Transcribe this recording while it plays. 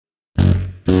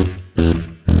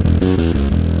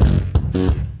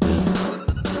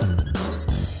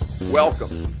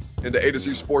welcome into A to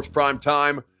Z Sports Prime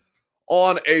Time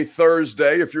on a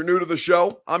Thursday. If you're new to the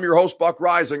show, I'm your host, Buck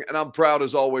Rising, and I'm proud,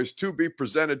 as always, to be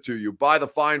presented to you by the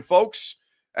fine folks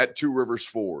at Two Rivers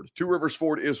Ford. Two Rivers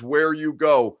Ford is where you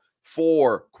go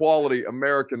for quality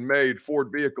American-made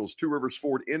Ford vehicles. Two Rivers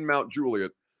Ford in Mount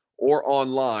Juliet or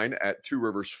online at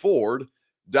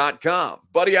tworiversford.com.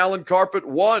 Buddy Allen Carpet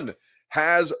One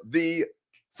has the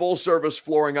full-service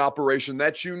flooring operation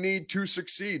that you need to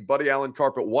succeed.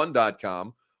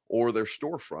 BuddyAllenCarpet1.com or their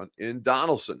storefront in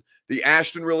Donaldson. The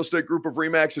Ashton Real Estate Group of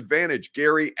RE/MAX Advantage.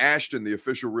 Gary Ashton, the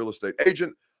official real estate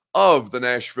agent of the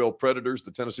Nashville Predators,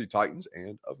 the Tennessee Titans,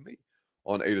 and of me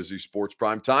on A to Z Sports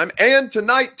Prime Time. And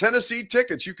tonight, Tennessee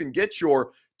tickets. You can get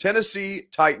your Tennessee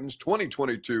Titans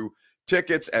 2022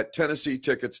 tickets at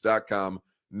TennesseeTickets.com.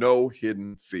 No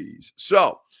hidden fees.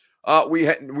 So,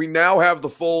 we now have the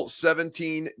full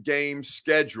 17-game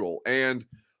schedule, and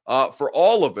for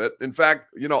all of it, in fact,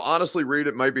 honestly, Reed,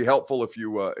 it might be helpful if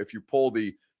you pull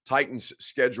the Titans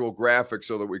schedule graphic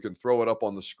so that we can throw it up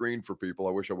on the screen for people.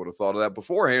 I wish I would have thought of that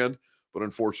beforehand, but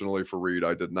unfortunately for Reed,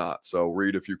 I did not. So,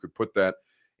 Reed, if you could put that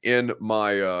in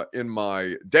my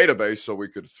database so we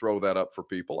could throw that up for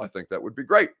people, I think that would be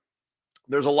great.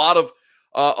 There's a lot of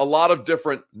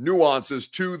different nuances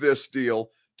to this deal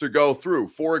to go through.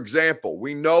 For example,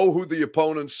 we know who the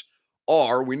opponents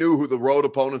are. We knew who the road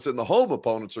opponents and the home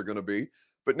opponents are going to be.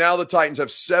 But now the Titans have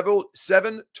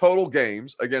seven total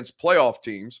games against playoff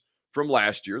teams from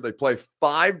last year. They play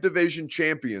 5 division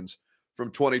champions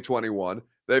from 2021.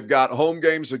 They've got home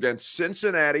games against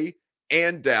Cincinnati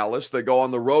and Dallas. They go on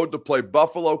the road to play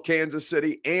Buffalo, Kansas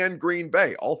City, and Green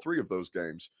Bay. All 3 of those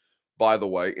games, by the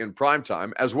way, in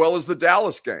primetime, as well as the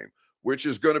Dallas game, which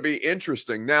is going to be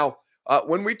interesting. Now,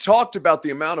 when we talked about the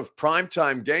amount of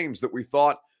primetime games that we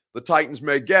thought the Titans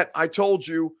may get, I told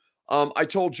you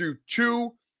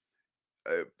two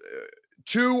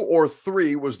or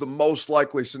three was the most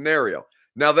likely scenario.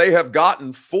 Now they have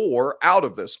gotten 4 out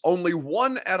of this, only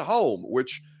 1 at home,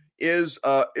 which is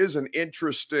an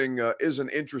interesting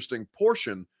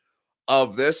portion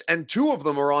of this, and 2 of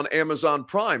them are on Amazon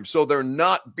Prime, so they're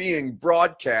not being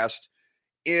broadcast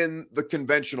in the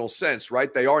conventional sense,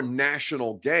 right? They are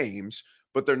national games,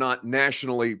 but they're not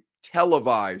nationally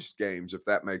televised games, if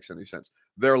that makes any sense.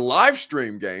 They're live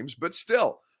stream games, but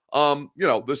still,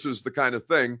 this is the kind of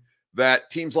thing that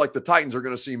teams like the Titans are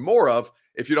going to see more of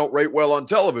if you don't rate well on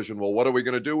television. Well, what are we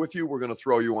going to do with you? We're going to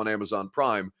throw you on Amazon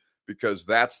Prime, because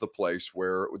that's the place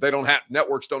where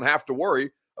networks don't have to worry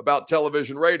about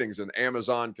television ratings, and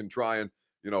Amazon can try and,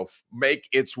 make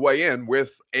its way in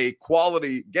with a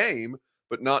quality game,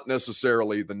 but not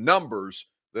necessarily the numbers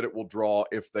that it will draw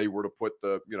if they were to put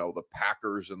the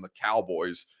Packers and the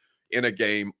Cowboys in a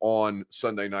game on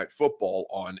Sunday Night Football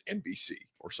on NBC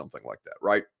or something like that,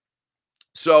 right?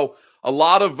 So a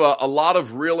lot of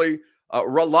really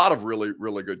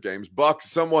good games. Buck,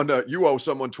 you owe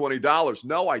someone $20.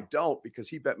 No, I don't, because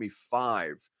he bet me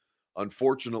 5.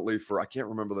 Unfortunately, I can't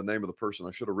remember the name of the person.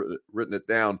 I should have written it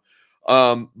down.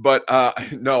 No,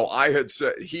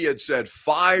 he had said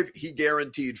 5. He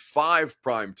guaranteed 5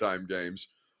 primetime games.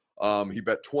 He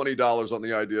bet $20 on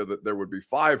the idea that there would be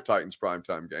 5 Titans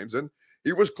primetime games, and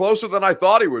he was closer than I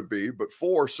thought he would be, but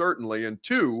 4 certainly, and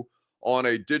 2 on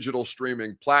a digital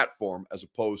streaming platform as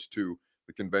opposed to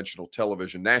the conventional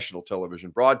television, national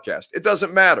television broadcast. It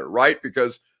doesn't matter, right?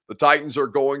 Because the Titans are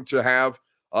going to have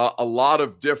a lot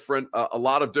of different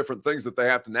things that they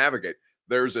have to navigate.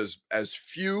 There's as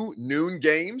few noon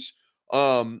games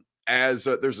as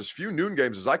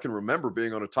I can remember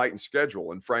being on a Titans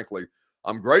schedule, and frankly,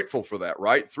 I'm grateful for that,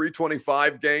 right?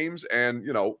 325 games and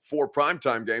 4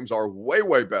 primetime games are way,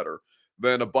 way better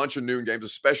than a bunch of noon games,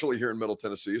 especially here in Middle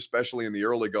Tennessee, especially in the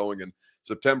early going in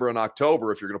September and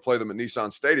October, if you're going to play them at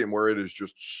Nissan Stadium, where it is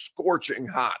just scorching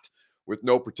hot with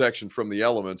no protection from the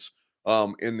elements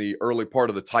in the early part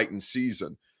of the Titans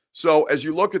season. So as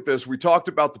you look at this, we talked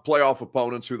about the playoff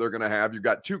opponents who they're going to have. You've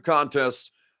got 2 contests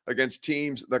against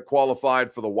teams that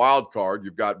qualified for the wild card.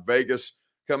 You've got Vegas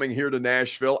coming here to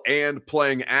Nashville and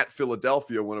playing at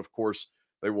Philadelphia, when, of course,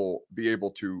 they will be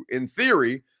able to, in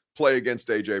theory, play against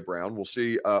A.J. Brown. We'll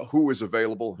see who is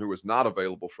available, who is not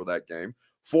available for that game.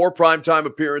 4 primetime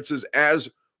appearances, as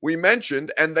we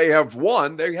mentioned, and they have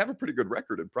won. They have a pretty good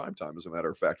record in primetime, as a matter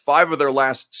of fact. 5 of their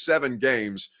last 7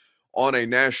 games on a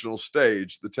national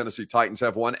stage, the Tennessee Titans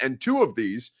have won, and 2 of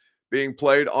these being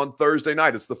played on Thursday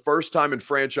night. It's the first time in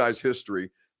franchise history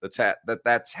that's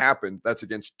happened. That's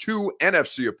against 2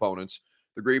 NFC opponents,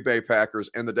 the Green Bay Packers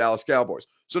and the Dallas Cowboys.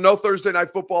 So no Thursday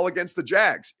night football against the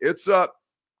Jags.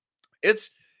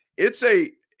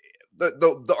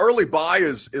 the early buy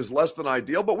is less than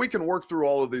ideal, but we can work through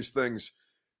all of these things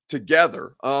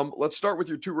together. Let's start with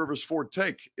your Two Rivers Ford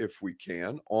take, if we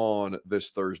can, on this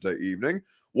Thursday evening.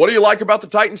 What do you like about the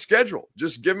Titans schedule?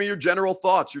 Just give me your general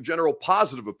thoughts, your general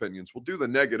positive opinions. We'll do the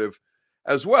negative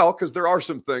as well, because there are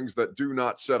some things that do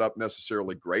not set up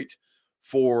necessarily great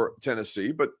for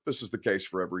Tennessee, but this is the case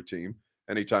for every team.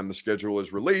 Anytime the schedule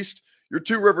is released, your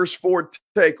Two Rivers Ford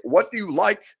take, what do you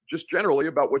like just generally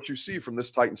about what you see from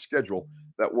this Titans schedule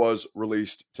that was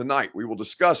released tonight? We will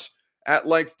discuss at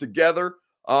length together.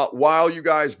 While you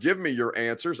guys give me your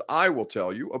answers, I will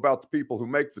tell you about the people who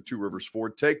make the Two Rivers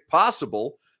Ford take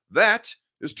possible. That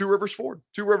is Two Rivers Ford.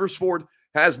 Two Rivers Ford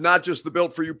has not just the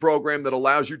Built For You program that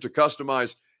allows you to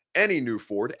customize any new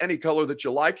Ford, any color that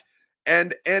you like,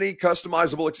 and any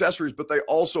customizable accessories, but they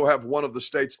also have one of the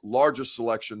state's largest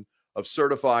selection of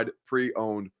certified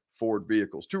pre-owned Ford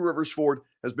vehicles. Two Rivers Ford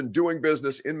has been doing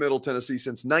business in Middle Tennessee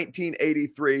since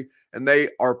 1983, and they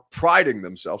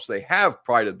have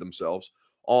prided themselves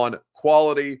on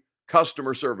quality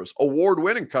customer service,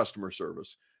 award-winning customer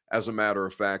service, as a matter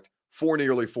of fact, for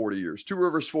nearly 40 years. Two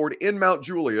Rivers Ford in Mount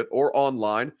Juliet or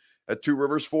online at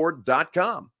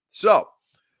tworiversford.com. So,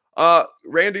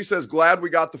 Randy says, glad we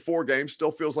got the 4 games.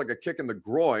 Still feels like a kick in the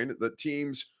groin. The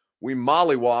teams we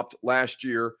mollywopped last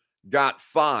year got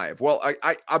 5. Well,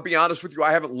 I'll be honest with you.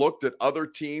 I haven't looked at other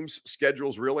teams'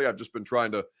 schedules, really. I've just been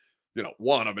trying to,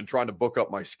 I've been trying to book up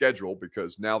my schedule,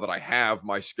 because now that I have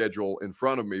my schedule in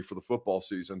front of me for the football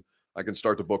season, I can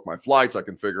start to book my flights. I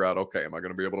can figure out, okay, am I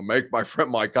going to be able to make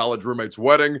my college roommate's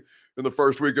wedding in the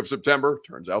first week of September?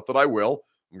 Turns out that I will.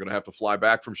 I'm going to have to fly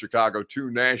back from Chicago to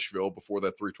Nashville before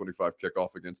that 3:25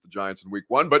 kickoff against the Giants in week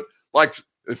 1. But like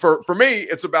for me,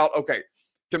 it's about, okay,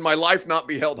 can my life not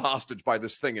be held hostage by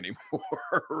this thing anymore,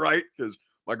 right? Because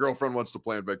my girlfriend wants to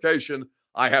plan vacation.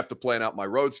 I have to plan out my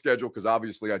road schedule, because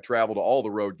obviously I travel to all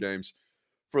the road games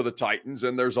for the Titans,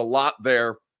 and there's a lot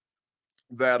there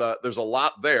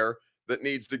that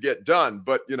needs to get done.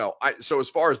 But so as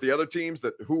far as the other teams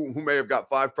that who may have got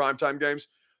 5 primetime games,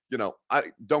 I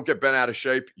don't get bent out of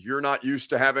shape. You're not used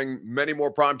to having many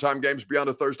more primetime games beyond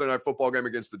a Thursday night football game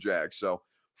against the Jags. So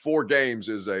 4 games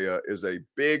is a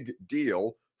big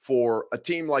deal for a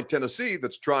team like Tennessee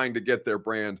that's trying to get their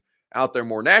brand out there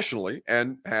more nationally,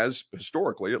 and has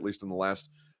historically, at least in the last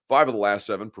 5 of the last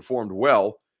 7, performed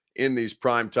well in these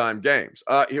primetime games.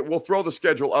 We'll throw the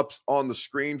schedule up on the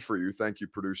screen for you. Thank you,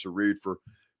 producer Reed, for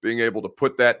being able to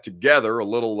put that together. A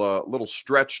little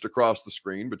stretched across the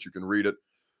screen, but you can read it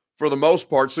for the most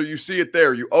part. So you see it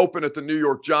there. You open at the New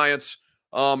York Giants,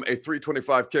 a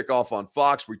 3:25 kickoff on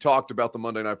Fox. We talked about the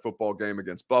Monday Night Football game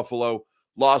against Buffalo.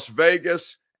 Las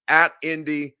Vegas, at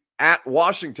Indy, at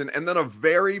Washington, and then a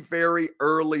very, very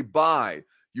early bye.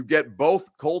 You get both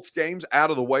Colts games out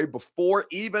of the way before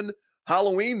even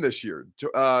Halloween this year.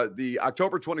 The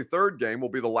October 23rd game will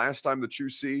be the last time that you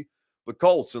see the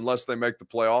Colts, unless they make the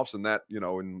playoffs, and that,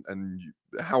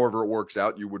 however it works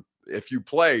out, if you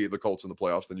play the Colts in the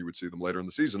playoffs, then you would see them later in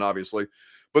the season, obviously.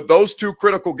 But those 2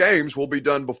 critical games will be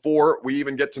done before we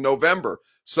even get to November.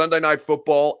 Sunday Night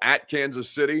Football at Kansas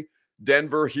City,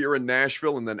 Denver here in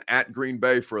Nashville, and then at Green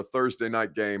Bay for a Thursday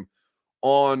night game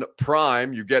on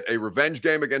Prime. You get a revenge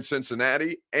game against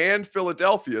Cincinnati and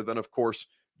Philadelphia. Then, of course,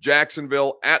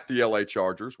 Jacksonville at the LA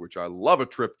Chargers, which I love a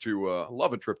trip to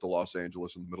Los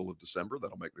Angeles in the middle of December.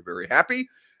 That'll make me very happy.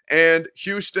 And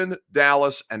Houston,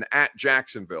 Dallas, and at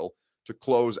Jacksonville to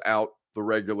close out the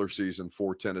regular season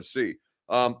for Tennessee.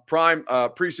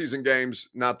 Preseason games,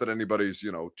 not that anybody's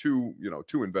too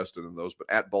invested in those, but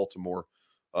at Baltimore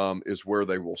is where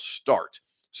they will start.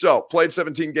 So played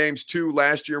 17 games, 2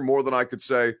 last year, more than I could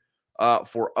say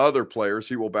for other players.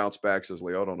 He will bounce back, says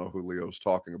Leo. I don't know who Leo's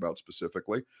talking about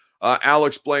specifically.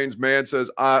 Alex Blaines, man, says,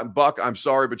 Buck, I'm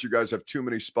sorry, but you guys have too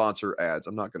many sponsor ads.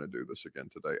 I'm not going to do this again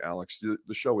today, Alex.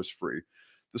 The show is free.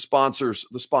 The sponsors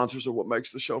are what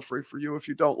makes the show free for you. If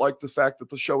you don't like the fact that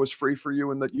the show is free for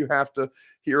you and that you have to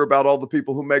hear about all the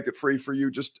people who make it free for you,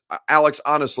 just, Alex,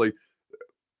 honestly,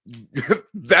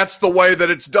 that's the way that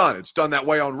it's done. It's done that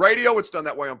way on radio. It's done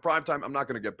that way on primetime. I'm not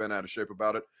going to get bent out of shape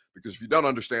about it, because if you don't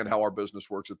understand how our business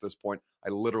works at this point, I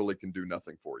literally can do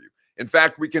nothing for you. In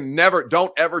fact,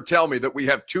 don't ever tell me that we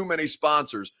have too many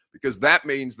sponsors, because that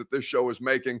means that this show is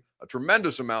making a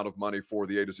tremendous amount of money for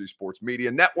the A to Z Sports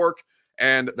Media Network,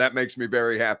 and that makes me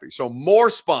very happy. So more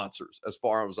sponsors as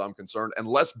far as I'm concerned, and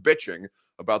less bitching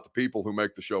about the people who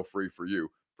make the show free for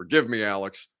you. Forgive me,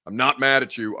 Alex. I'm not mad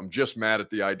at you. I'm just mad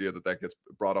at the idea that gets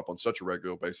brought up on such a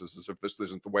regular basis, as if this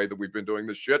isn't the way that we've been doing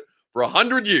this shit for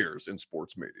 100 years in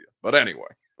sports media. But anyway,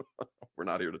 we're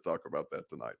not here to talk about that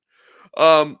tonight.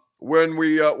 When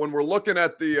we're looking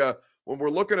at the when we're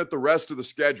looking at the rest of the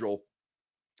schedule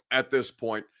at this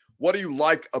point, what do you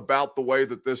like about the way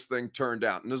that this thing turned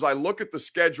out? And as I look at the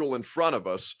schedule in front of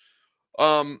us,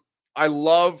 I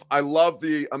love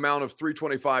the amount of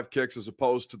 325 kicks as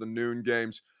opposed to the noon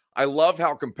games. I love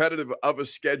how competitive of a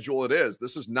schedule it is.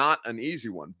 This is not an easy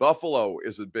one. Buffalo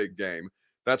is a big game.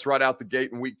 That's right out the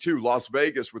gate in week 2. Las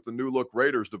Vegas with the new look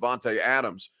Raiders, Devontae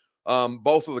Adams.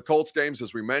 Both of the Colts games,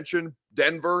 as we mentioned.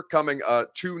 Denver coming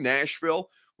to Nashville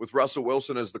with Russell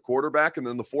Wilson as the quarterback, and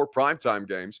then the 4 primetime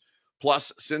games,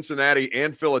 plus Cincinnati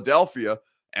and Philadelphia,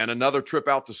 and another trip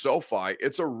out to SoFi.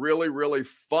 It's a really, really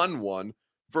fun one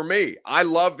for me. I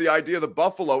love the idea that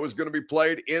Buffalo is going to be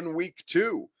played in week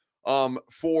 2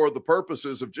 for the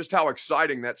purposes of just how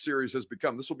exciting that series has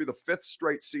become. This will be the 5th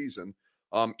straight season.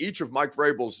 Each of Mike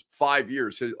Vrabel's 5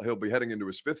 years, he'll be heading into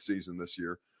his 5th season this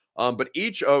year. But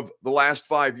each of the last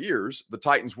 5 years, the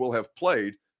Titans will have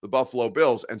played the Buffalo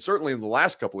Bills. And certainly in the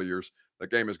last couple of years, the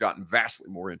game has gotten vastly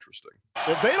more interesting.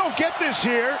 If they don't get this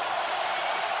here,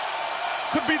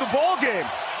 could be the ball game.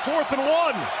 4th and 1.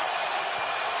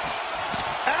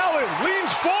 Allen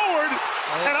leans forward,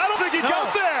 and I don't think he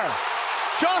got there.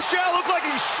 Josh Allen looked like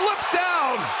he slipped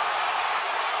down.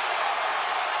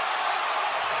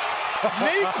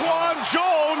 Naquan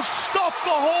Jones stuffed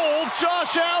the hole,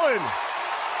 Josh Allen.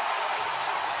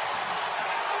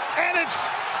 And it's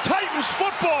Titans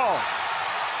football.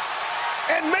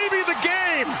 And maybe the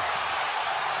game.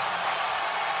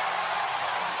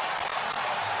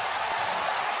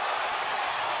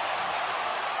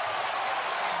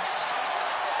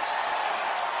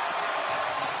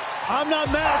 I'm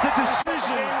not mad at the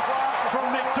decision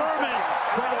from McDermott,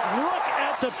 but look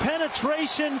at the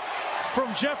penetration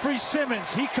from Jeffrey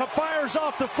Simmons. He fires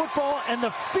off the football, and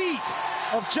the feet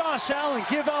of Josh Allen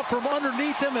give out from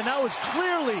underneath him, and that was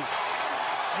clearly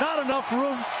not enough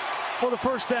room for the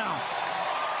first down.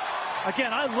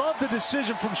 Again, I love the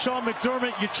decision from Sean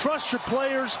McDermott. You trust your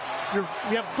players. You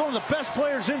have one of the best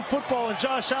players in football in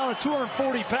Josh Allen,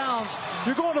 240 pounds.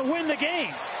 You're going to win the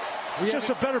game. It's just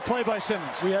a better play by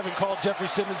Simmons. We haven't called Jeffrey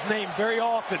Simmons' name very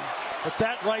often, but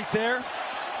that right there,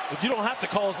 if you don't have to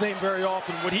call his name very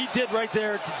often, what he did right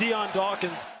there to Deion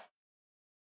Dawkins.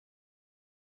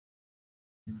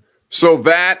 So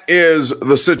that is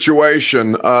the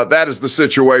situation. That is the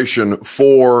situation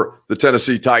for the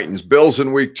Tennessee Titans. Bills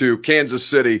in week 2, Kansas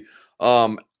City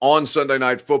on Sunday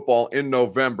Night Football in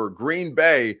November. Green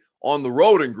Bay on the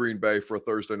road in Green Bay for a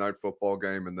Thursday night football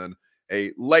game, and then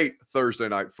a late Thursday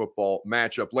night football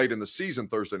matchup, late in the season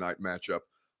Thursday night matchup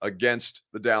against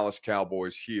the Dallas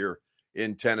Cowboys here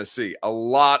in Tennessee. A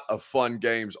lot of fun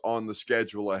games on the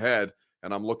schedule ahead,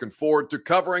 and I'm looking forward to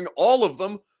covering all of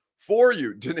them for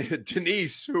you.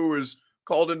 Denise, who has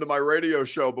called into my radio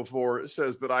show before,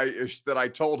 says that I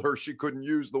told her she couldn't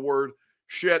use the word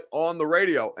shit on the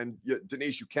radio. And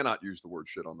Denise, you cannot use the word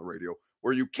shit on the radio.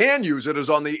 Where you can use it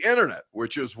is on the internet,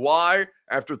 which is why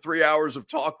after 3 hours of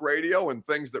talk radio and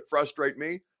things that frustrate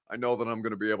me, I know that I'm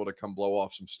going to be able to come blow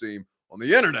off some steam on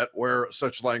the internet where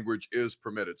such language is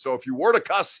permitted. So if you were to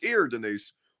cuss here,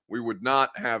 Denise, we would not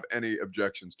have any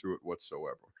objections to it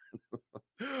whatsoever.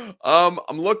 I'm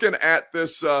looking at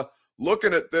this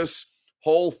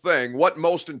whole thing. What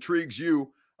most intrigues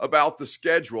you about the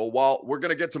schedule? While we're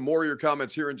going to get to more of your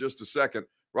comments here in just a second,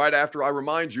 right after I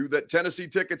remind you that Tennessee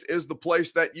Tickets is the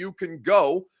place that you can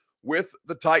go with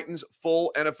the Titans'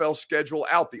 full NFL schedule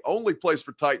out. The only place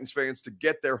for Titans fans to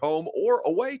get their home or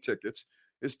away tickets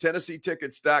is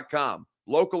TennesseeTickets.com.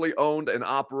 Locally owned and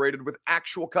operated with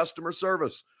actual customer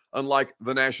service, unlike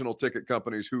the national ticket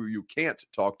companies who you can't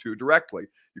talk to directly.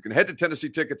 You can head to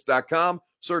TennesseeTickets.com,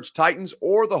 search Titans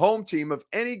or the home team of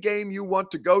any game you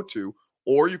want to go to,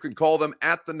 or you can call them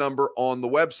at the number on the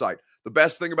website. The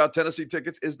best thing about Tennessee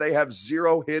Tickets is they have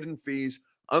 0 hidden fees.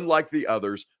 Unlike the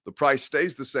others, the price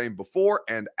stays the same before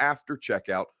and after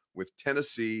checkout with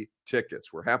Tennessee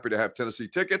Tickets. We're happy to have Tennessee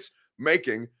Tickets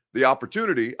making great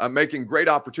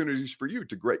opportunities for you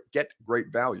to get great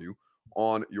value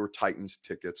on your Titans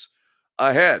tickets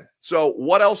ahead. So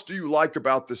what else do you like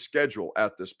about the schedule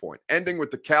at this point? Ending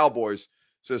with the Cowboys,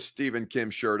 says Stephen Kim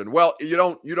Sheridan. Well, you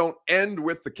don't end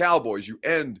with the Cowboys. You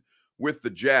end with the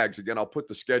Jags. Again, I'll put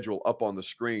the schedule up on the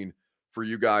screen for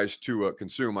you guys to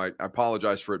consume. I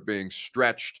apologize for it being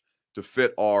stretched to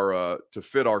fit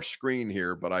our screen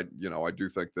here, but I do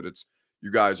think that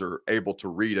you guys are able to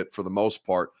read it for the most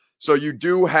part. So you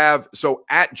do have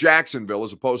at Jacksonville,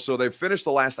 so they've finished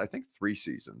the last, I think, 3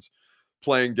 seasons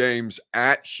playing games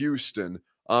at Houston.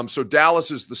 So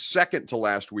Dallas is the second to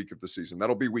last week of the season.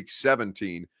 That'll be week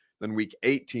 17. Then week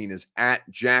 18 is at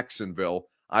Jacksonville,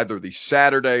 either the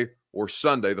Saturday or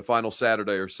Sunday, the final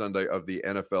Saturday or Sunday of the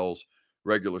NFL's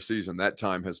regular season. That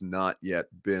time has not yet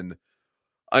been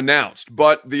announced.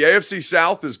 But the AFC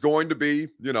South is going to be,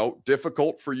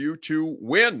 difficult for you to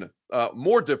win,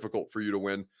 more difficult for you to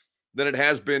win than it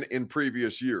has been in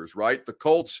previous years, right? The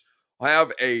Colts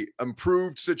have a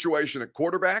improved situation at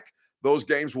quarterback. Those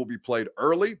games will be played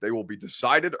early. They will be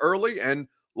decided early, and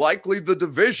likely the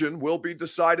division will be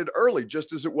decided early,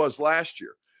 just as it was last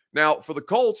year. Now, for the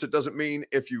Colts, it doesn't mean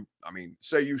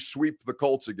say you sweep the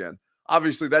Colts again.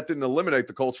 Obviously, that didn't eliminate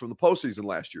the Colts from the postseason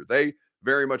last year. They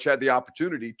very much had the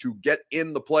opportunity to get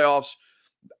in the playoffs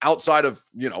outside of,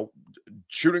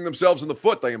 shooting themselves in the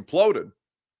foot. They imploded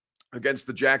against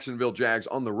the Jacksonville Jags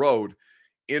on the road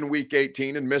in Week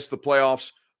 18 and missed the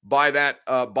playoffs by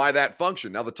that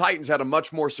function. Now, the Titans had a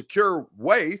much more secure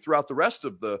way throughout the rest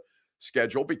of the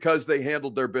schedule because they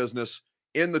handled their business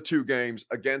in the two games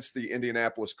against the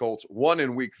Indianapolis Colts, one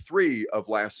in Week 3 of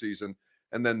last season,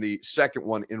 and then the second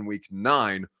one in Week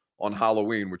 9 on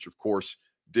Halloween, which, of course,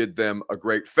 did them a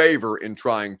great favor in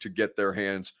trying to get their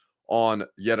hands on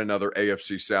yet another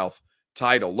AFC South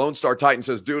title. Lone Star Titan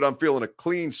says, dude, I'm feeling a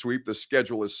clean sweep. The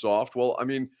schedule is soft. Well,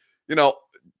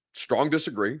 strong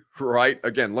disagree, right?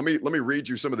 Again, let me read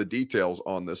you some of the details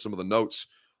on this, some of the notes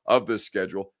of this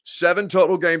schedule. 7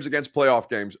 total games against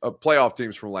playoff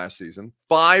teams from last season,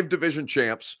 5 division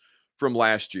champs from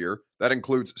last year. That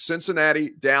includes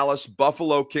Cincinnati, Dallas,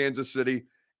 Buffalo, Kansas City,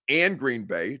 and Green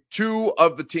Bay. 2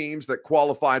 of the teams that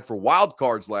qualified for wild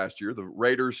cards last year, the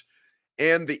Raiders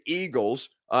and the Eagles.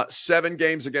 7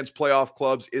 games against playoff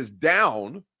clubs is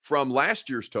down from last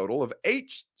year's total of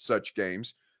 8 such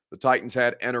games the Titans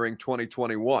had entering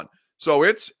 2021. So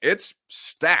it's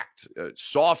stacked.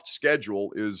 Soft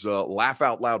schedule is laugh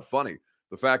out loud funny.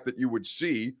 The fact that you would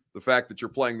see the fact that you're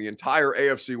playing the entire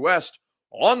AFC West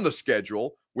on the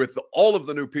schedule with all of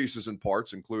the new pieces and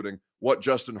parts, including what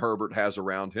Justin Herbert has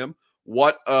around him, who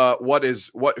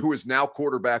is now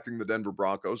quarterbacking the Denver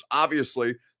Broncos.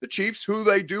 Obviously, the Chiefs, who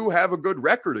they do have a good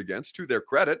record against, to their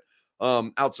credit.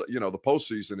 Outside, the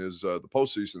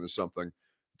postseason is something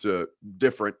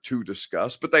different to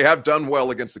discuss, but they have done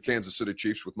well against the Kansas City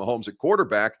Chiefs with Mahomes at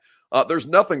quarterback. There's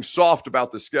nothing soft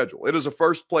about the schedule. It is a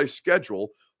first place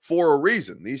schedule for a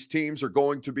reason. These teams are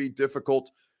going to be difficult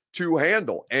to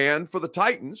handle. And for the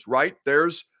Titans, right,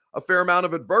 there's a fair amount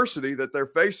of adversity that they're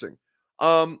facing.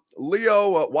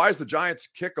 Leo, why is the Giants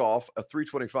kickoff a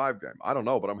 3:25 game? I don't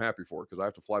know, but I'm happy for it because I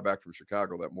have to fly back from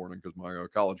Chicago that morning because my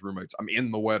college roommates, I'm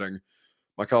in the wedding.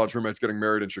 My college roommate's getting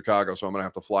married in Chicago, so I'm going to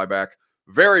have to fly back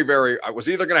I was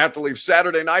either going to have to leave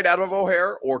Saturday night out of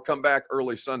O'Hare or come back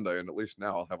early Sunday. And at least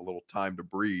now I'll have a little time to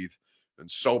breathe and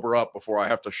sober up before I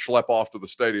have to schlep off to the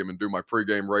stadium and do my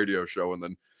pregame radio show and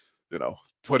then,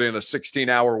 put in a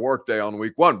 16-hour workday on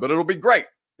week 1. But it'll be great.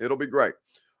 It'll be great.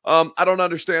 I don't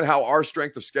understand how our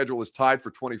strength of schedule is tied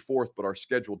for 24th, but our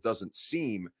schedule doesn't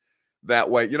seem that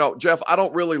way. Jeff, I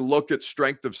don't really look at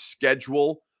strength of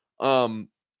schedule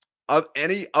of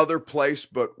any other place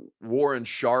but Warren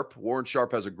Sharp. Warren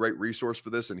Sharp has a great resource for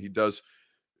this, and he does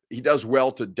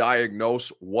well to diagnose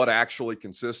what actually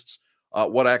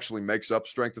what actually makes up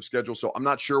strength of schedule. So I'm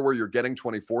not sure where you're getting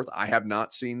 24th. I have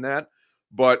not seen that.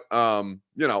 But,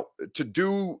 to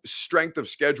do strength of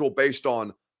schedule based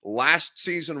on last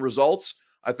season results,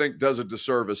 I think does a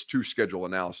disservice to schedule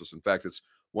analysis. In fact, it's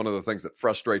one of the things that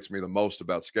frustrates me the most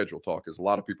about schedule talk is a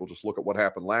lot of people just look at what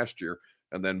happened last year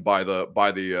and then by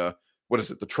the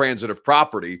transitive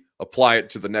property, apply it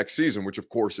to the next season, which of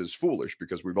course is foolish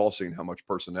because we've all seen how much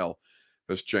personnel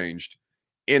has changed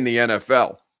in the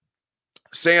NFL.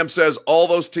 Sam says all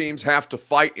those teams have to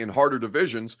fight in harder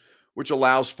divisions, which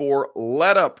allows for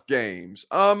let-up games.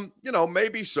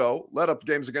 Maybe so, let-up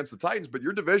games against the Titans, but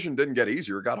your division didn't get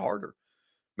easier, it got harder.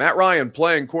 Matt Ryan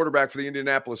playing quarterback for the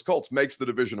Indianapolis Colts makes the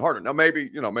division harder. Now, maybe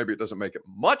it doesn't make it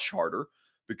much harder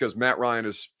because Matt Ryan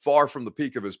is far from the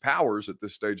peak of his powers at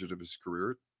this stage of his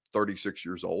career, 36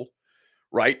 years old,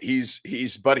 right?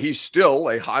 But he's still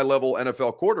a high-level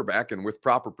NFL quarterback, and with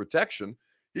proper protection,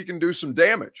 he can do some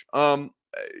damage.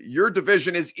 Your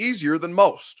division is easier than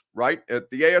most, right? The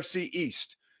AFC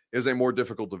East is a more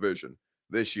difficult division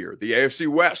this year. The AFC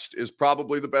West is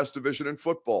probably the best division in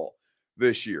football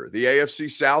this year. The AFC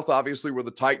South, obviously, where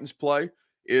the Titans play,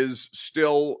 is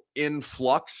still in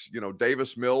flux.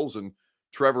 Davis Mills and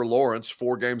Trevor Lawrence,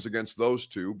 4 games against those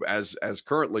two as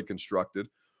currently constructed,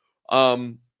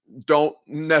 don't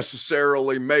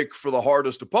necessarily make for the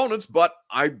hardest opponents, but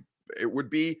it would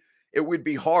be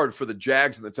hard for the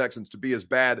Jags and the Texans to be as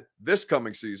bad this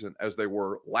coming season as they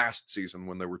were last season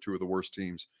when they were 2 of the worst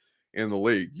teams in the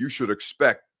league. You should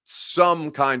expect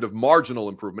some kind of marginal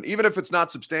improvement. Even if it's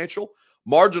not substantial,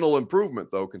 marginal improvement,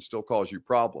 though, can still cause you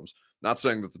problems. Not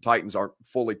saying that the Titans aren't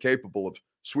fully capable of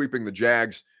sweeping the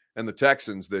Jags and the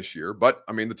Texans this year, but,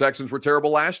 I mean, the Texans were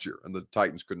terrible last year, and the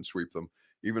Titans couldn't sweep them,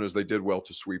 even as they did well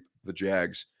to sweep the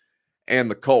Jags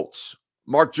and the Colts.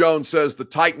 Mark Jones says the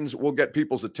Titans will get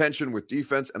people's attention with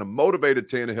defense and a motivated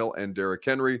Tannehill and Derrick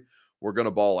Henry. We're going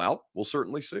to ball out. We'll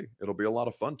certainly see. It'll be a lot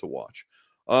of fun to watch.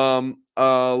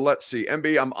 Let's see.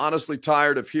 MB, I'm honestly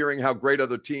tired of hearing how great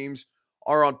other teams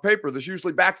are on paper. This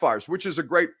usually backfires, which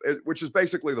is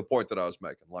basically the point that I was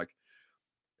making. Like,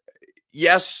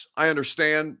 yes, I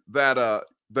understand that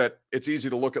that it's easy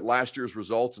to look at last year's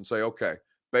results and say, okay,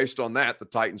 based on that, the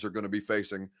Titans are going to be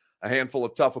facing a handful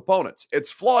of tough opponents.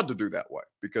 It's flawed to do that way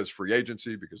because free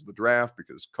agency, because of the draft,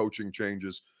 because coaching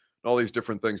changes, and all these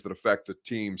different things that affect the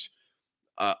team's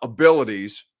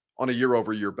abilities on a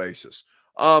year-over-year basis.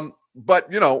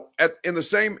 But in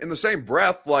the same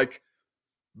breath, like,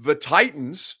 the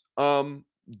Titans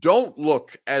don't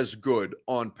look as good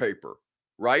on paper,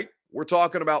 right? We're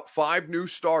talking about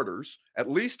at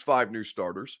least five new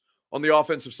starters on the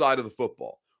offensive side of the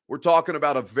football. We're talking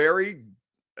about a very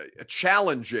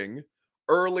challenging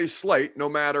early slate, no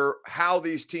matter how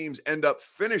these teams end up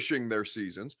finishing their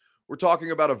seasons. We're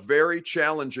talking about a very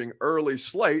challenging early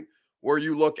slate where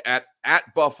you look at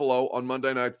Buffalo on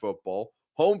Monday Night Football,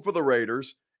 home for the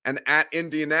Raiders, and at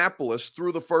Indianapolis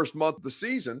through the first month of the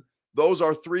season. Those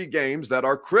are three games that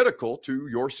are critical to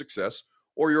your success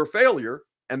or your failure.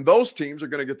 And those teams are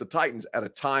going to get the Titans at a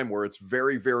time where it's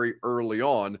very, very early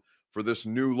on for this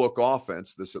new look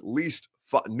offense, this at least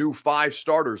new five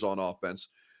starters on offense,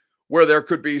 where there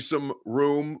could be some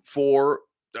room for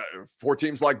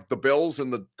teams like the Bills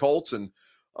and the Colts and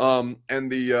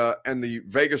the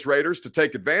Vegas Raiders to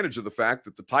take advantage of the fact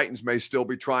that the Titans may still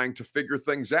be trying to figure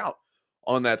things out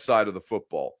on that side of the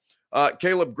football.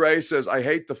 Caleb Gray says, I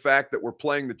hate the fact that we're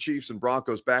playing the Chiefs and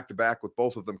Broncos back-to-back with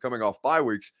both of them coming off bye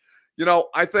weeks.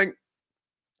 I think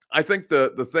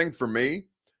the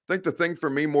thing for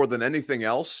me more than anything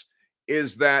else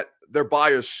is that their bye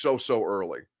is so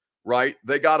early, right?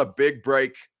 They got a big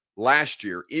break last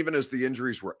year, even as the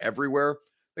injuries were everywhere.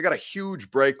 They got a huge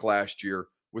break last year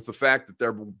with the fact that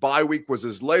their bye week was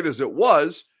as late as it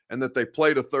was and that they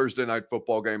played a Thursday night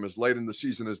football game as late in the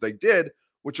season as they did,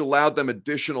 which allowed them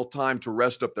additional time to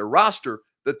rest up their roster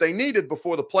that they needed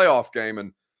before the playoff game.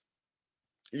 And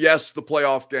yes, the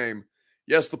playoff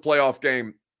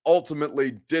game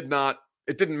ultimately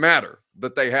didn't matter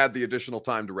that they had the additional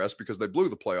time to rest because they blew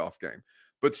the playoff game.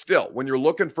 But still, when you're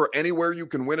looking for anywhere you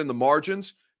can win in the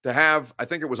margins, to have, I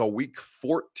think it was a week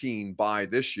 14 bye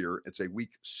this year. It's a week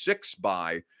 6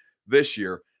 bye this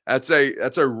year. That's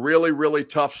a really, really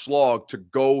tough slog to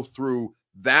go through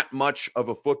that much of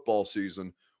a football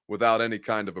season without any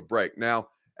kind of a break. Now,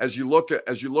 as you look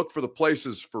for the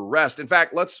places for rest, in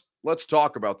fact, let's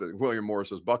talk about that. William Morris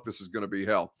says, Buck, this is going to be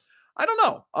hell. I don't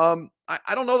know.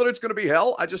 I don't know that it's going to be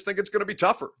hell. I just think it's going to be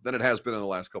tougher than it has been in the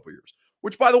last couple of years,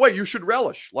 which, by the way, you should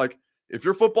relish. Like, if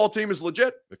your football team is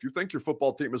legit, if you think your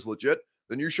football team is legit,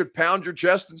 then you should pound your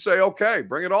chest and say, okay,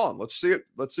 bring it on. Let's see it.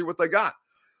 Let's see what they got.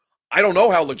 I don't know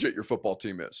how legit your football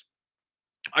team is.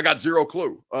 I got zero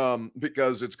clue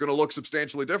because it's going to look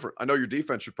substantially different. I know your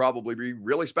defense should probably be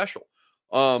really special.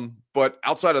 But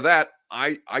outside of that,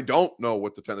 I don't know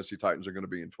what the Tennessee Titans are going to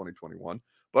be in 2021,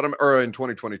 in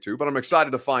 2022, but I'm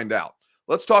excited to find out.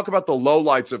 Let's talk about the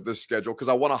lowlights of this schedule because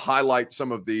I want to highlight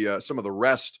some of the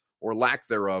rest or lack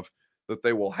thereof that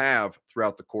they will have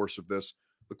throughout the course of this.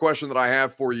 The question that I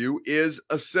have for you is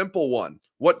a simple one.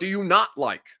 What do you not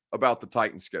like about the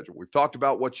Titans schedule? We've talked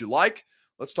about what you like.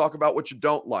 Let's talk about what you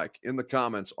don't like in the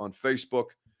comments on Facebook,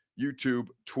 YouTube,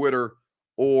 Twitter,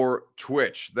 or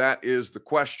Twitch. That is the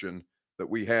question that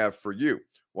we have for you.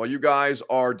 While you guys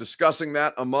are discussing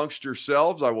that amongst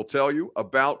yourselves, I will tell you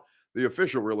about the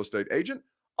official real estate agent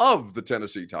of the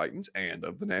Tennessee Titans and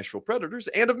of the Nashville Predators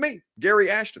and of me, Gary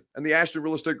Ashton, and the Ashton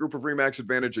Real Estate Group of RE/MAX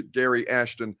Advantage at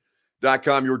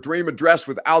GaryAshton.com. Your dream address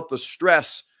without the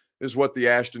stress is what the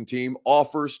Ashton team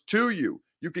offers to you.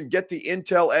 You can get the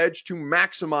intel edge to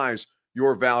maximize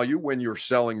your value when you're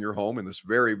selling your home in this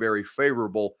very, very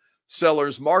favorable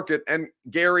seller's market. And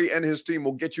Gary and his team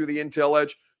will get you the intel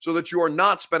edge so that you are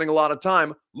not spending a lot of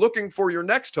time looking for your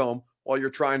next home while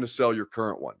you're trying to sell your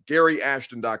current one.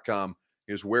 GaryAshton.com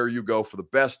is where you go for the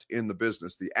best in the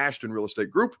business. The Ashton Real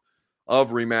Estate Group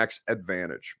of RE/MAX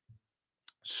Advantage.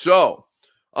 So,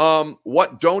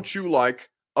 what don't you like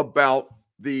about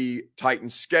the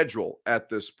Titans schedule at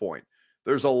this point?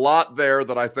 There's a lot there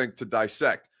that I think to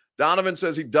dissect. Donovan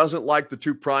says he doesn't like the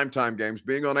 2 primetime games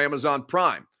being on Amazon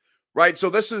Prime. right? So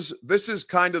this is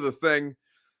kind of the thing.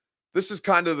 This is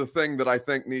kind of the thing that I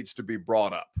think needs to be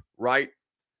brought up, right?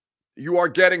 You are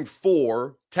getting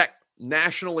 4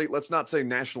 nationally, let's not say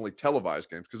nationally televised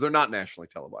games because they're not nationally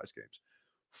televised games.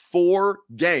 4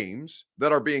 games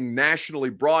that are being nationally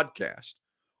broadcast,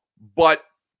 but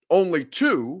only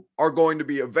 2 are going to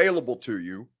be available to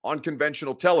you on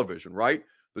conventional television, right?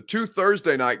 The 2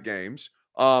 Thursday night games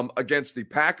against the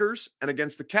Packers and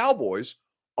against the Cowboys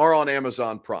are on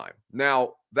Amazon Prime.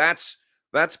 Now, that's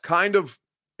kind of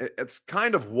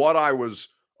what I was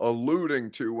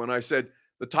alluding to when I said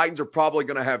the Titans are probably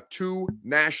going to have 2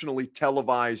 nationally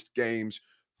televised games,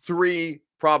 3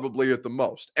 probably at the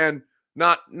most. And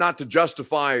not to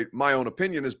justify my own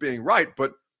opinion as being right,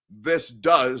 but this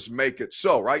does make it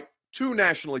so, right? 2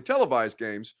 nationally televised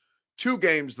games, 2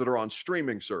 games that are on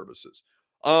streaming services.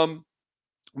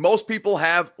 Most people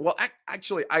have, well,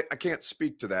 actually, I can't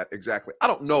speak to that exactly. I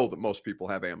don't know that most people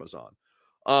have Amazon.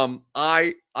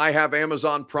 I have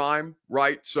Amazon Prime,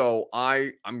 right? So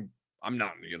I'm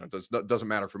not, it doesn't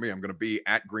matter for me. I'm going to be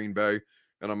at Green Bay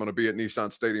and I'm going to be at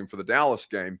Nissan Stadium for the Dallas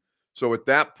game. So at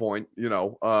that point,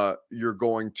 you're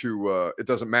going to, it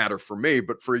doesn't matter for me,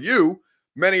 but for you,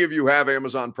 many of you have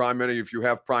Amazon Prime, many of you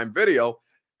have Prime Video.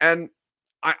 And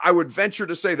I would venture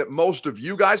to say that most of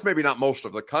you guys, maybe not most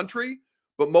of the country,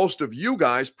 but most of you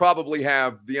guys probably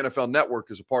have the NFL Network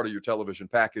as a part of your television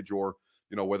package, or,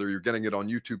 whether you're getting it on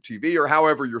YouTube TV or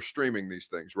however you're streaming these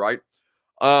things, right?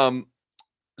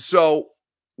 So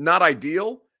not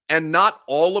ideal. And not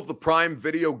all of the Prime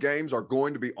Video games are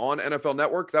going to be on NFL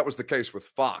Network. That was the case with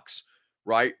Fox,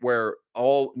 right? Where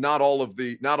not all of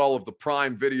the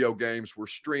Prime Video games were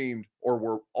streamed or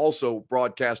were also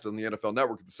broadcast on the NFL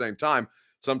Network at the same time.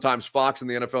 Sometimes Fox and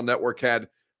the NFL Network had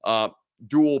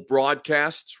dual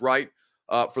broadcasts, right?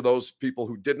 For those people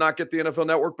who did not get the NFL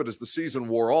Network, but as the season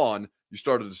wore on, you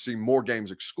started to see more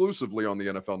games exclusively on the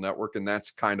NFL Network, and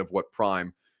that's kind of what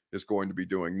Prime is going to be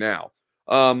doing now.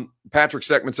 Patrick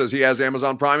Seckman says he has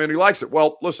Amazon Prime and he likes it.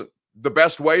 Well, listen, the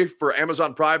best way for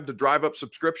Amazon Prime to drive up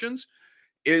subscriptions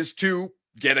is to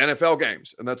get NFL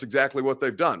games, and that's exactly what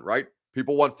they've done, right?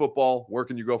 People want football. Where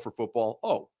can you go for football?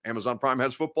 Oh, Amazon Prime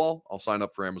has football. I'll sign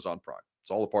up for Amazon Prime.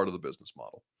 It's all a part of the business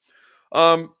model.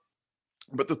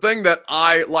 But the thing that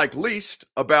I like least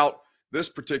about this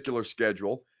particular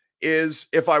schedule is,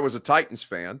 if I was a Titans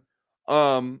fan,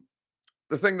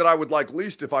 the thing that I would like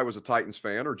least if I was a Titans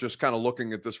fan, or just kind of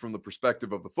looking at this from the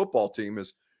perspective of the football team,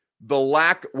 is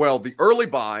the early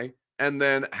bye, and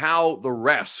then how the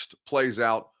rest plays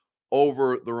out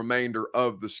over the remainder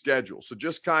of the schedule. So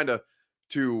just kind of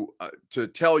to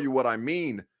tell you what I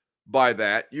mean by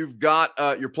that, you've got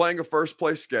you're playing a first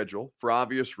place schedule for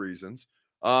obvious reasons.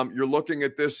 You're looking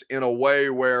at this in a way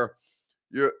where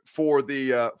for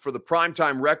the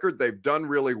primetime record, they've done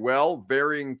really well,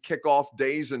 varying kickoff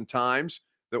days and times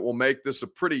that will make this a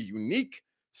pretty unique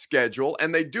schedule.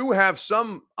 And they do have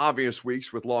some obvious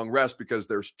weeks with long rest because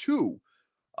there's 2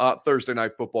 Thursday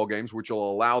night football games, which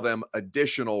will allow them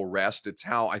additional rest. It's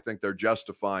how I think they're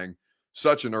justifying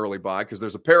such an early bye, because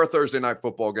there's a pair of Thursday night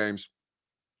football games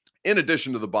in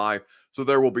addition to the bye. So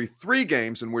there will be 3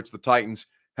 games in which the Titans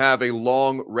have a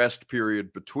long rest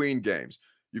period between games.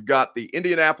 You've got the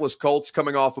Indianapolis Colts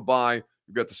coming off a bye.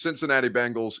 You've got the Cincinnati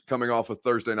Bengals coming off of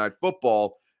Thursday night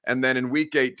football. And then in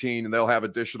week 18, they'll have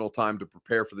additional time to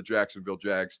prepare for the Jacksonville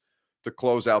Jags to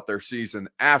close out their season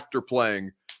after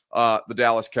playing the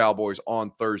Dallas Cowboys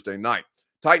on Thursday night.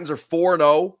 Titans are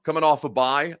 4-0 coming off a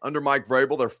bye under Mike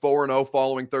Vrabel. They're 4-0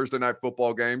 following Thursday night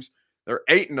football games. They're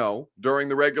 8-0 during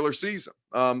the regular season.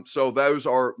 So those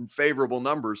are favorable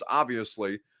numbers,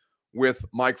 obviously, with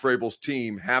Mike Vrabel's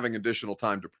team having additional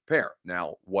time to prepare.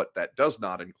 Now, what that does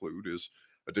not include is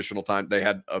additional time. They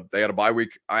had a bye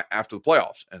week after the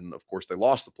playoffs, and of course they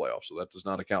lost the playoffs, so that does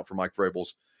not account for Mike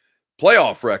Vrabel's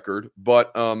playoff record.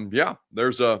 But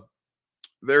there's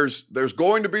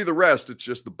going to be the rest. It's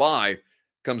just the bye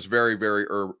comes very, very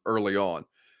early on.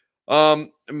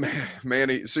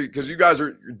 Manny, see, because you guys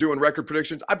are doing record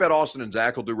predictions, I bet Austin and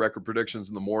Zach will do record predictions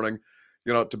in the morning.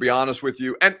 To be honest with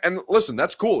you, and listen,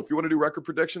 that's cool. If you want to do record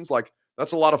predictions, like,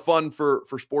 that's a lot of fun for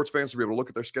sports fans to be able to look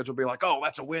at their schedule and be like, oh,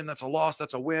 that's a win, that's a loss,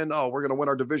 that's a win. Oh, we're going to win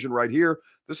our division right here.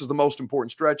 This is the most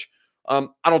important stretch. I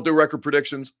don't do record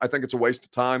predictions. I think it's a waste of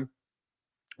time.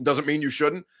 Doesn't mean you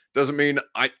shouldn't. Doesn't mean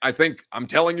I think I'm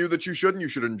telling you that you shouldn't. You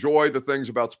should enjoy the things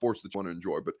about sports that you want to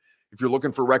enjoy. But if you're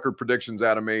looking for record predictions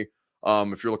out of me,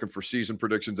 if you're looking for season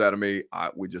predictions out of me,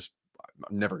 I'm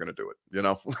never going to do it.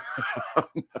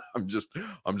 I'm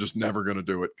just never going to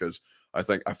do it, because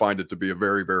I find it to be a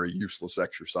very, very useless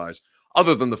exercise,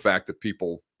 other than the fact that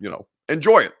people,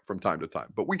 enjoy it from time to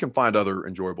time. But we can find other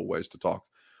enjoyable ways to talk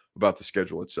about the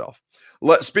schedule itself.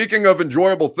 Speaking of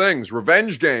enjoyable things,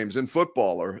 revenge games in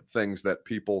football are things that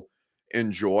people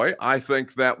enjoy. I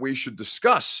think that we should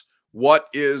discuss what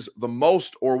is the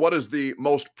most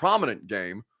prominent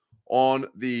game on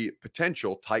the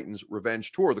potential Titans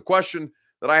revenge tour. The question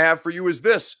that I have for you is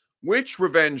this: which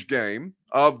revenge game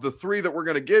of the three that we're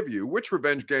going to give you, which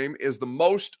revenge game is the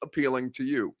most appealing to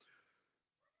you?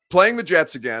 Playing the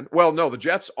Jets again. Well, no, the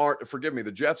Jets aren't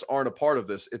a part of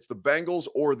this. It's the Bengals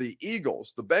or the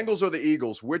Eagles. The Bengals or the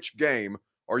Eagles, which game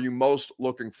are you most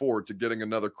looking forward to getting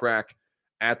another crack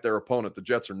at their opponent? The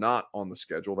Jets are not on the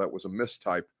schedule. That was a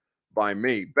mistype by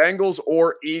me. Bengals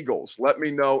or Eagles? Let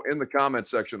me know in the comment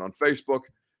section on Facebook,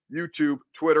 YouTube,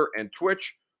 Twitter, and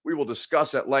Twitch. We will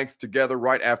discuss at length together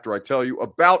right after I tell you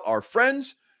about our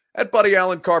friends at Buddy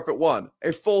Allen Carpet One,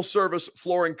 a full-service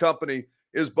flooring company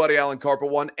is Buddy Allen Carpet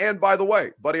One. And by the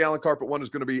way, Buddy Allen Carpet One is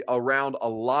going to be around a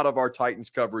lot of our Titans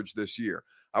coverage this year.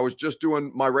 I was just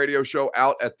doing my radio show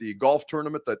out at the golf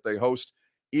tournament that they host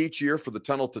each year for the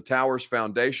Tunnel to Towers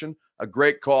Foundation, a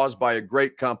great cause by a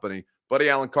great company. Buddy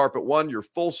Allen Carpet One, your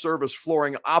full-service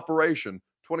flooring operation,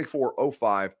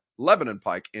 2405 Lebanon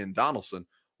Pike in Donaldson,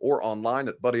 or online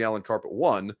at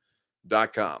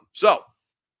BuddyAllenCarpet1.com. So,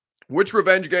 which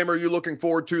revenge game are you looking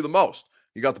forward to the most?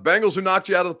 You got the Bengals who knocked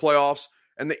you out of the playoffs,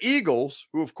 and the Eagles,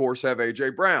 who, of course, have A.J.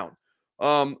 Brown.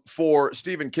 For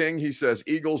Stephen King, he says,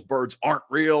 Eagles, birds aren't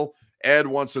real. Ed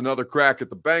wants another crack at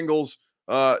the Bengals.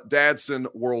 Dadson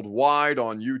Worldwide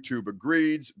on YouTube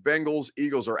agrees. Bengals,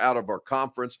 Eagles are out of our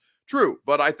conference. True,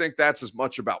 but I think that's as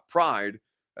much about pride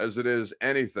as it is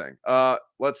anything.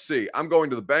 Let's see. I'm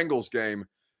going to the Bengals game,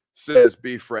 says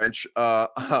B. French.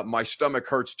 My stomach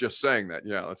hurts just saying that.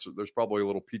 Yeah, there's probably a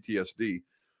little PTSD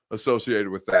associated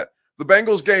with that. The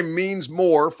Bengals game means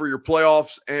more for your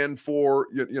playoffs and for,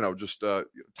 just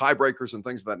tiebreakers and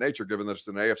things of that nature, given that it's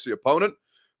an AFC opponent.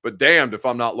 But damned if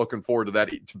I'm not looking forward to that,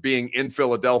 to being in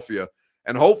Philadelphia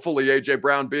and hopefully A.J.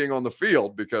 Brown being on the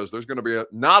field, because there's going to be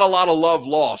not a lot of love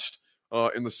lost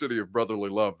in the city of brotherly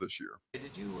love this year.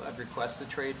 Did you request the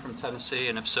trade from Tennessee?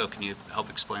 And if so, can you help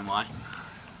explain why?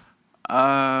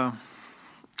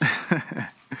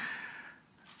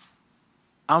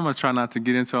 I'm going to try not to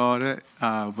get into all that,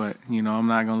 but, I'm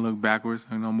not going to look backwards,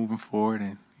 moving forward.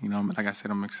 And, like I said,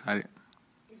 I'm excited.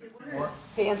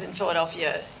 Fans in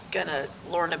Philadelphia going to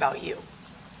learn about you?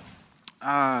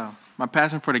 My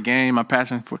passion for the game, my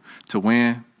passion to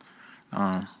win.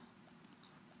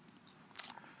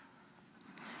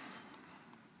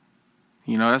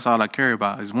 That's all I care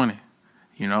about is winning,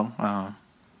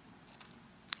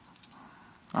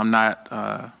 I'm not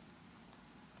a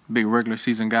big regular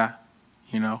season guy.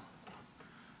 I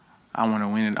want to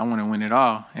win it. I want to win it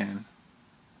all, and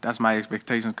that's my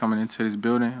expectations coming into this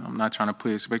building. I'm not trying to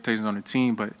put expectations on the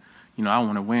team, but I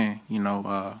want to win.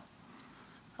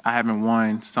 I haven't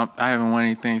won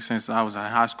anything since I was in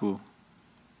high school,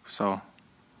 so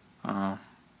I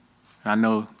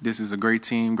know this is a great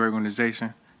team, great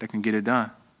organization that can get it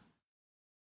done.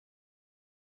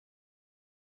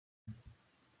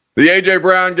 The A.J.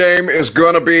 Brown game is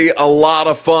going to be a lot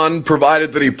of fun,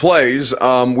 provided that he plays.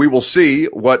 We will see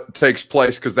what takes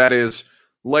place, because that is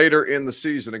later in the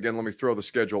season. Again, let me throw the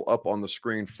schedule up on the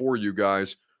screen for you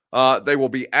guys. They will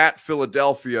be at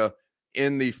Philadelphia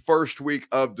in the first week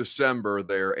of December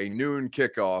there, a noon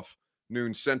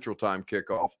Central Time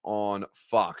kickoff on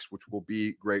Fox, which will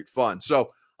be great fun.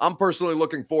 So I'm personally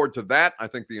looking forward to that. I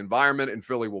think the environment in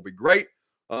Philly will be great.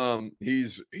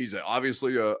 He's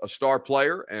obviously a star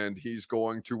player, and he's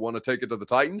going to want to take it to the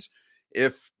Titans.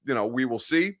 If, we will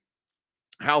see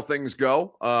how things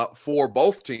go for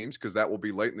both teams, because that will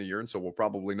be late in the year, and so we'll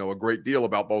probably know a great deal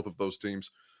about both of those teams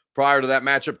prior to that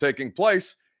matchup taking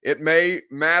place. It may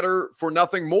matter for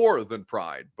nothing more than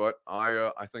pride, but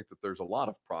I think that there's a lot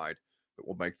of pride that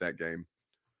will make that game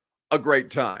a great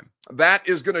time. That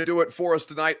is going to do it for us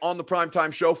tonight on the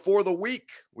Primetime Show for the week.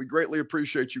 We greatly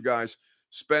appreciate you guys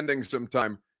spending some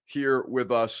time here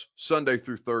with us Sunday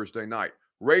through Thursday night.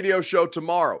 Radio show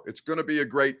tomorrow. It's going to be a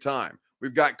great time.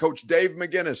 We've got Coach Dave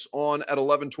McGinnis on at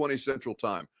 11:20 Central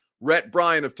Time. Rhett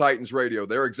Bryan of Titans Radio,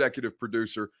 their executive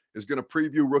producer, is going to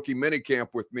preview rookie minicamp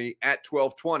with me at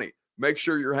 12:20. Make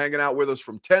sure you're hanging out with us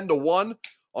from 10 to 1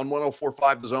 on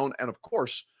 104.5 The Zone. And, of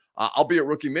course, I'll be at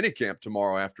rookie minicamp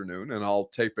tomorrow afternoon, and I'll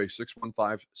tape a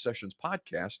 615 Sessions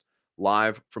podcast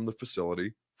live from the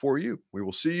facility for you. We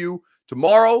will see you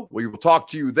tomorrow. We will talk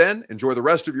to you then. Enjoy the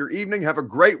rest of your evening. Have a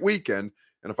great weekend.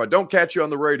 And if I don't catch you on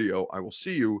the radio, I will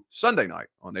see you Sunday night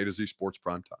on A to Z Sports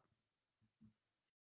Primetime.